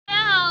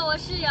我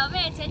是瑶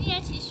妹。前几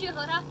天齐旭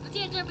和他福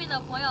建这边的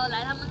朋友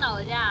来他们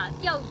老家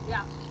钓鱼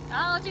啊，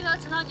然后这个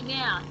池塘里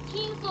面啊，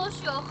听说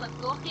是有很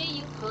多黑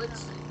鱼和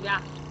鲫鱼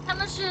啊，他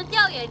们是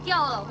钓也钓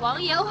了，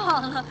网也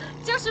网了，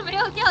就是没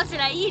有钓起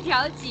来一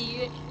条鲫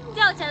鱼，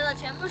钓起来的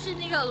全部是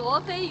那个罗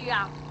非鱼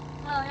啊。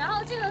然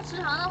后这个池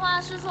塘的话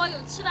是说有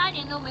7、8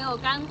年都没有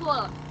干过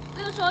了，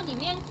所以说里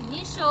面肯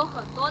定是有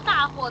很多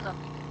大货的，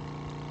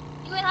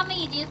因为他们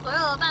已经所有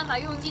的办法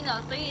用尽了，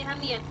所以他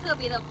们也特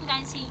别的不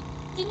甘心。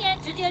今天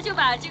直接就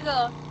把这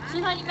个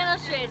池塘里面的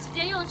水直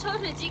接用抽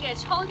水机给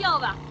抽掉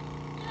吧。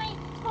现在已经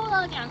抽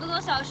了2个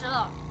多小时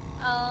了，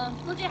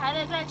估计还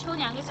得再抽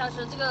2个小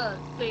时，这个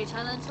水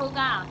才能抽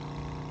干啊。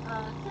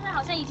现在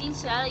好像已经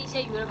起来了一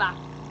些鱼了吧？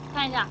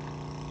看一下，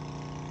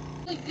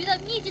这鱼的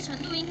密集程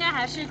度应该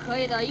还是可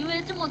以的，因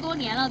为这么多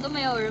年了都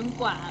没有人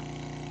管，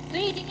所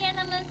以今天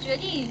他们决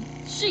定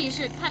试一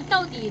试，看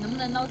到底能不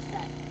能捞起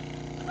来。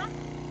走吧。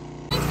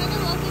这全是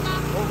罗非吗？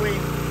罗非，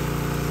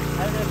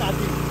还有那个大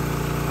鲫鱼。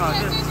这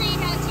是一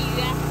条鲫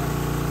鱼，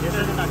野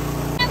生的大鲫鱼。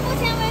那目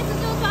前为止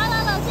就抓到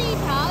了这一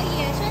条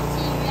野生鲫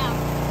鱼啊，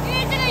因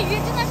为这个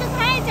鱼真的是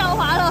太狡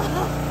猾了。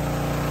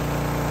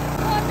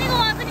这个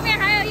网子里面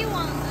还有一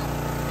网子，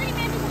这里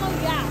面是什么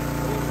鱼啊？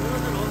都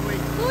是罗非。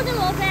都是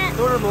罗非。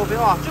都是罗非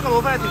啊，这个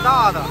罗非还挺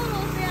大的。都是罗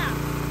非啊，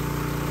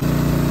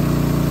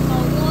好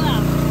多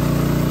呀。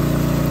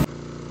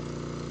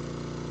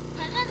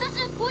反正这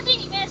是估计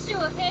里面是有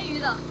黑鱼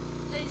的，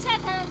等一下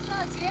才能知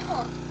道结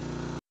果。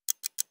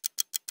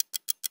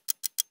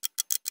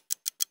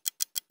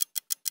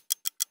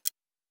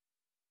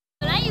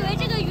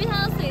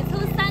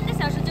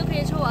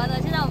抽完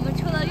了，现在我们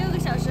抽了6个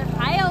小时，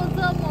还有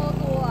这么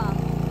多啊！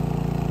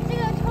这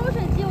个抽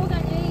水机我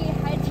感觉也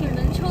还挺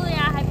能抽的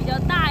呀，还比较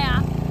大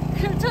呀。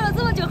抽了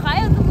这么久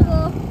还有这么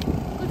多，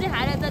估计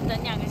还得再等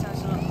2个小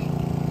时了。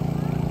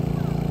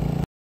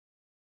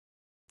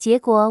结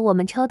果我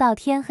们抽到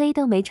天黑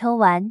都没抽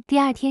完，第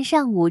2天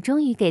上午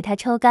终于给它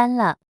抽干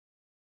了。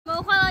我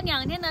们花了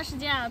2天的时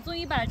间啊，终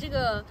于把这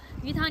个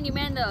鱼塘里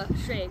面的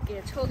水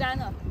给抽干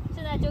了。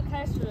现在就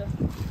开始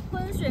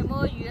浑水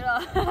摸鱼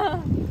了。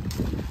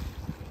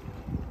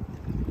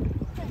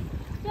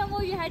这样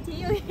摸鱼还挺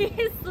有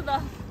意思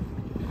的，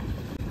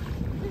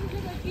就是这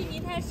个淤泥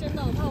太深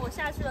了，我怕我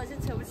下去了就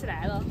扯不起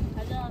来了，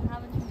还是让他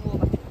们去摸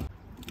吧。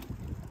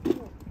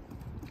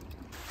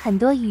很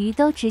多鱼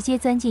都直接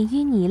钻进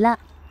淤泥了。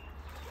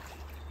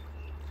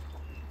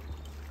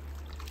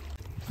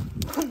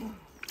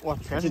哇，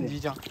全是泥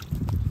浆。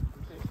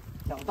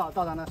倒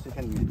到那水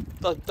坑里面。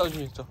倒进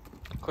去走，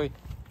可以。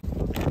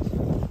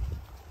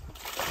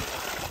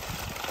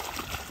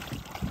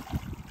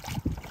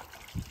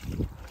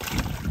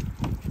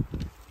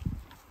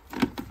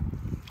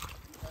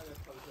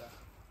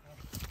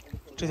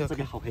这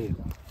个好黑，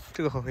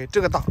这个好黑，这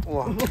个大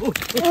哇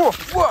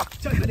哇！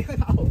这肯定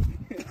大哦，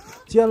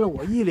溅了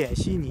我一脸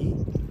稀泥。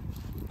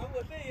我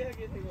这也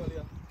给推过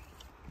的。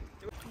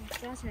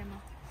抓起来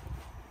吗？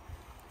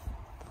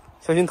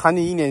小心弹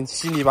你一脸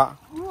稀泥吧。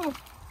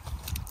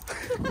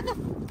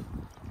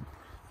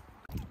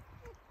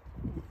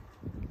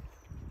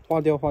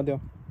花雕。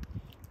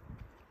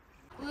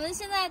我们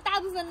现在大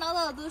部分捞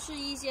到的都是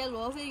一些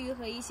罗非鱼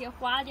和一些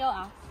花雕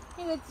啊，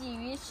那个鲫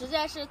鱼实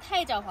在是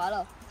太狡猾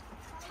了。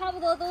差不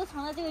多都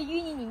藏在这个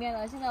淤泥里面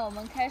了。现在我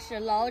们开始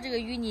捞这个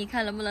淤泥，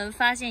看能不能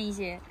发现一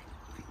些。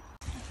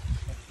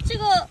这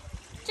个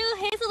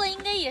黑色的应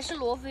该也是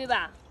罗非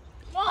吧？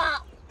哇！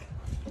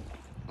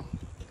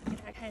给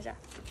大家看一下，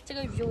这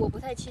个鱼我不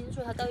太清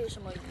楚它到底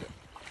什么鱼，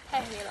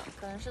太黑了，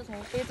可能是从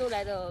非洲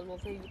来的罗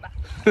非鱼吧。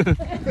大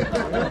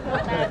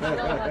家知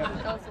道的话可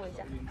以告诉我一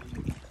下。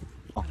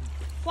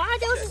花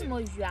雕是什么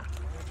鱼啊？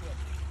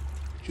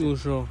就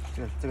是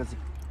这个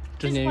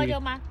这是花雕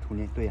吗？土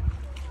鲶，对呀。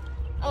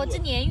哦，这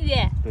鲶鱼。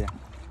对呀，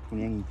土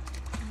鲶鱼。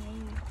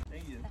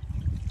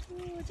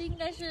这应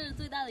该是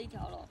最大的一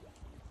条了。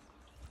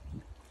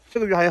这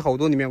个鱼还有好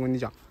多，里面我跟你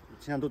讲，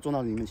现在都装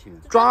到里面去了，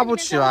抓不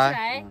起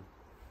来。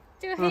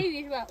这个黑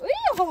鱼是吧？哎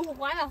呀，好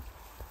滑呀！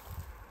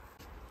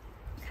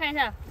看一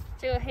下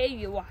这个黑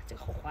鱼，哇，这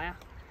个好滑呀！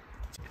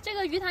这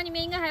个鱼塘里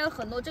面应该还有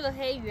很多这个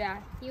黑鱼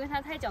啊，因为它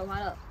太狡猾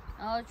了，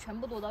然后全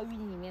部躲到淤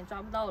泥里面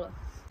抓不到了。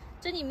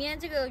这里面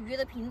这个鱼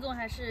的品种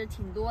还是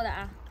挺多的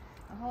啊。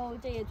然后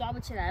这也抓不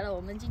起来了，我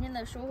们今天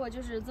的收获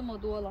就是这么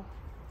多了，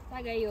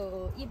大概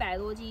有100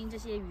多斤这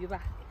些鱼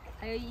吧，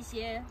还有一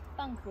些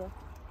蚌壳。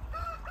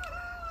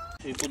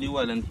谁不例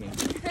外能停？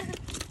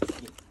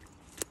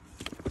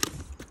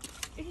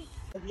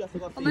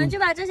我们就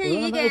把这些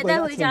鱼给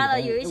带回家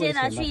了，有一些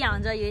拿去养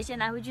着，有一些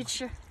拿回去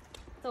吃。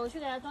走去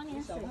给它装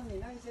点水。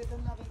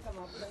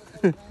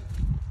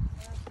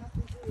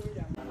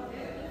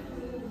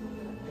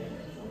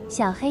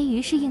小黑鱼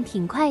适应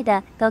挺快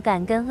的，都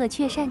敢跟鳄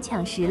雀鳝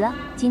抢食了。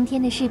今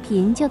天的视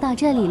频就到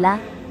这里了。